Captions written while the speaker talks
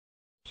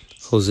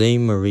Jose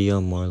Maria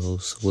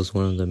Morelos was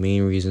one of the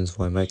main reasons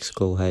why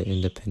Mexico had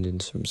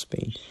independence from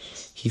Spain.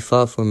 He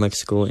fought for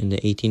Mexico in the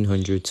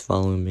 1800s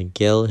following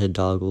Miguel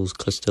Hidalgo's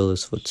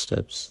Castill's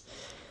footsteps.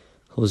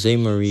 Jose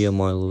Maria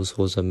Morelos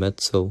was a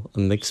mestizo, a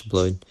mixed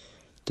blood.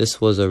 This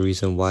was a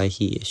reason why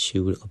he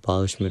issued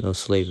abolishment of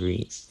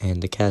slavery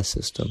and the caste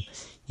system.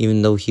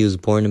 Even though he was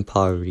born in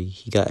poverty,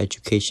 he got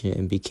education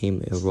and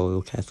became a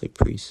royal Catholic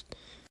priest.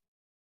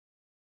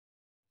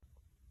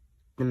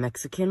 The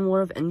Mexican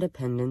War of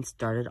Independence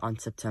started on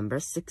September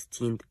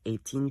 16,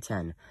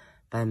 1810,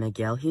 by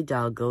Miguel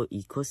Hidalgo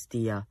y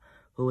Costilla,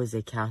 who was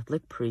a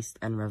Catholic priest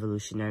and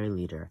revolutionary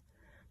leader.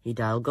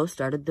 Hidalgo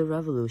started the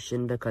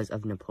revolution because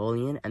of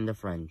Napoleon and the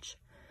French.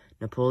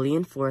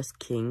 Napoleon forced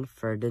King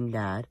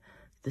Ferdinand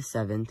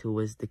VII, who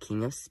was the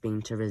King of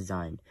Spain, to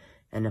resign,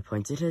 and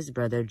appointed his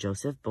brother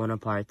Joseph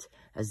Bonaparte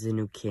as the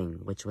new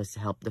king, which was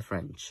to help the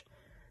French.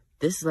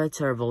 This led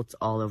to revolts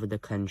all over the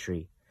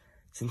country.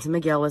 Since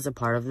Miguel was a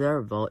part of the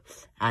revolt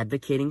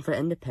advocating for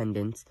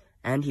independence,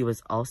 and he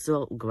was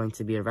also going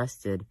to be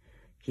arrested,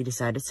 he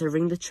decided to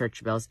ring the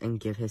church bells and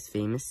give his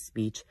famous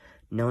speech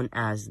known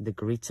as the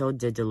Grito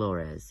de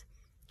Dolores.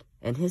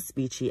 In his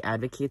speech, he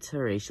advocates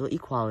for racial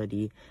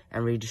equality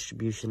and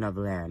redistribution of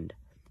land.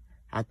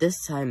 At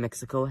this time,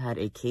 Mexico had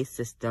a caste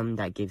system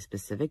that gave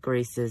specific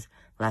races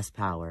less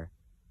power.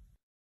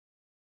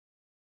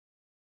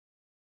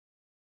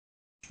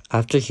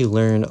 After he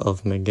learned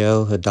of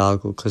Miguel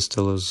Hidalgo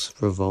Castillo's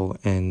revolt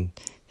and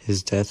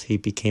his death, he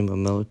became a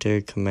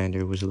military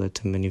commander, which led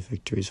to many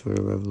victories for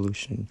the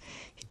revolution.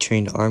 He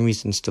trained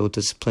armies, instilled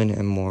discipline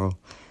and moral.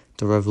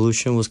 The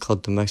revolution was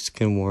called the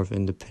Mexican War of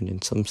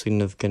Independence. Some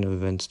significant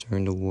events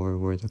during the war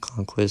were the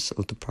conquest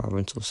of the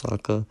province of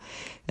Oaxaca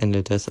and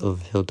the death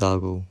of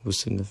Hidalgo was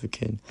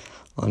significant.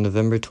 On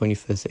November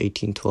 25,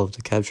 1812,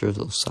 the capture of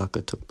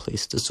Oaxaca took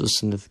place. This was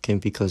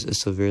significant because it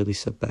severely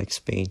set back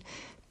Spain,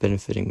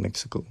 benefiting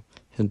Mexico.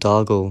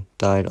 Hidalgo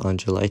died on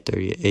July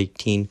 30,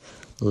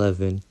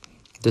 1811.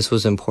 This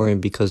was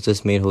important because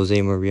this made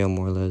Jose Maria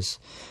Morelos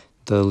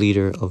the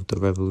leader of the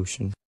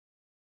revolution.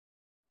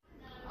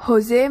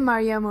 Jose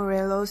Maria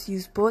Morelos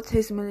used both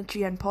his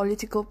military and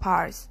political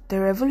powers. The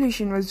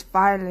revolution was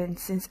violent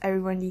since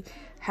everybody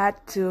had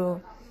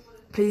to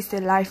place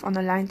their life on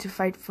the line to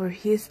fight for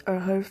his or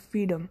her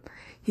freedom.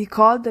 He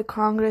called the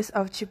Congress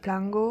of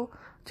Chiplango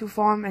to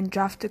form and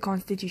draft the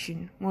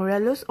constitution.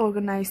 Morelos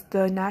organized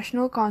the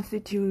National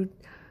Constituent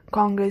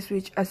Congress,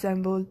 which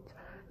assembled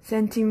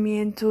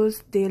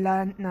Sentimientos de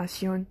la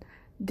Nación.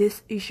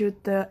 This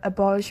issued the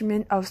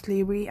abolishment of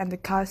slavery and the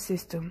caste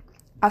system.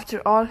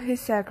 After all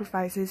his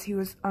sacrifices, he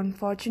was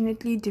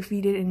unfortunately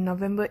defeated in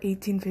November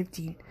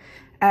 1815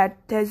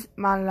 at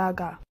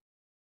Tezmalaga.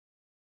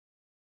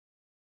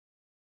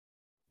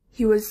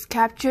 He was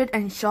captured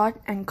and shot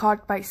and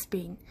caught by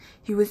Spain.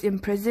 He was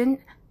imprisoned.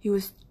 He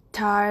was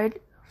tried,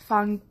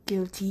 found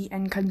guilty,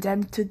 and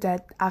condemned to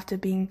death after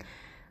being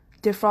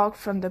defrocked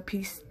from the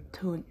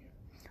priesthood.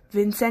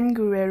 Vincent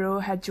Guerrero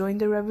had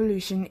joined the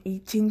revolution in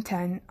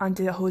 1810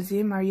 under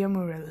Jose Maria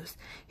Morelos.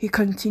 He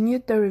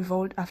continued the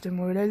revolt after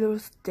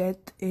Morelos' death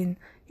in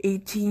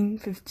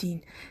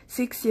 1815.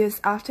 6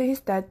 years after his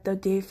death, the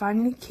day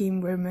finally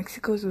came where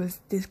Mexico was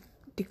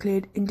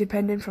declared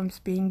independent from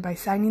Spain by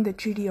signing the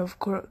Treaty of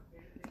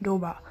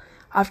Cordoba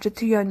after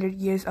 300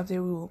 years of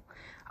their rule.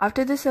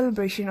 After the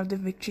celebration of the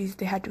victories,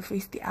 they had to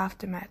face the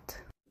aftermath.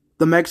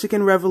 The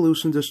Mexican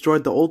Revolution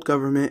destroyed the old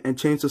government and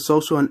changed the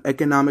social and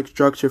economic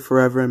structure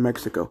forever in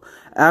Mexico.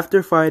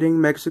 After fighting,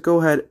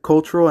 Mexico had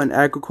cultural and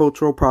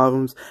agricultural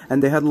problems,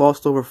 and they had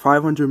lost over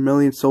 500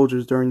 million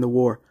soldiers during the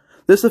war.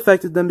 This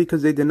affected them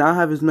because they did not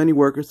have as many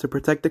workers to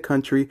protect the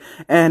country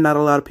and not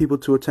a lot of people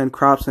to attend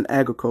crops and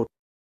agriculture.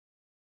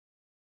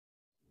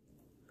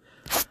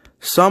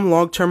 Some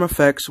long-term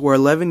effects were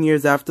 11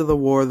 years after the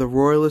war, the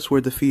Royalists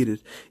were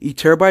defeated.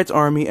 Iturbide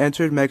army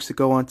entered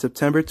Mexico on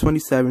September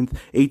 27,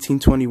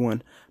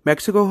 1821.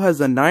 Mexico has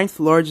the 9th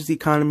largest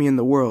economy in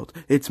the world.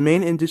 Its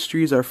main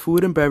industries are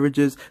food and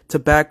beverages,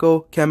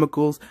 tobacco,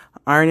 chemicals,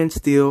 iron and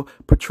steel,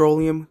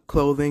 petroleum,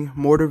 clothing,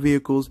 motor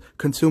vehicles,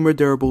 consumer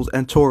durables,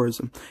 and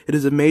tourism. It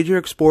is a major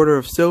exporter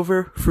of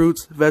silver,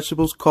 fruits,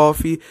 vegetables,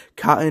 coffee,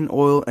 cotton,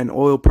 oil, and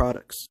oil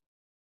products.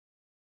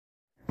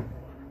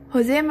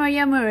 Jose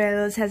Maria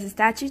Morelos has a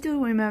statue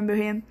to remember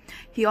him.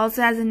 He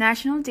also has a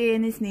national day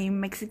in his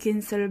name.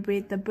 Mexicans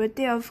celebrate the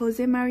birthday of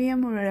Jose Maria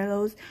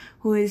Morelos,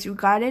 who is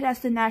regarded as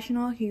the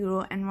national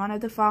hero and one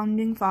of the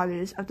founding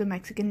fathers of the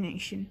Mexican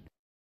nation.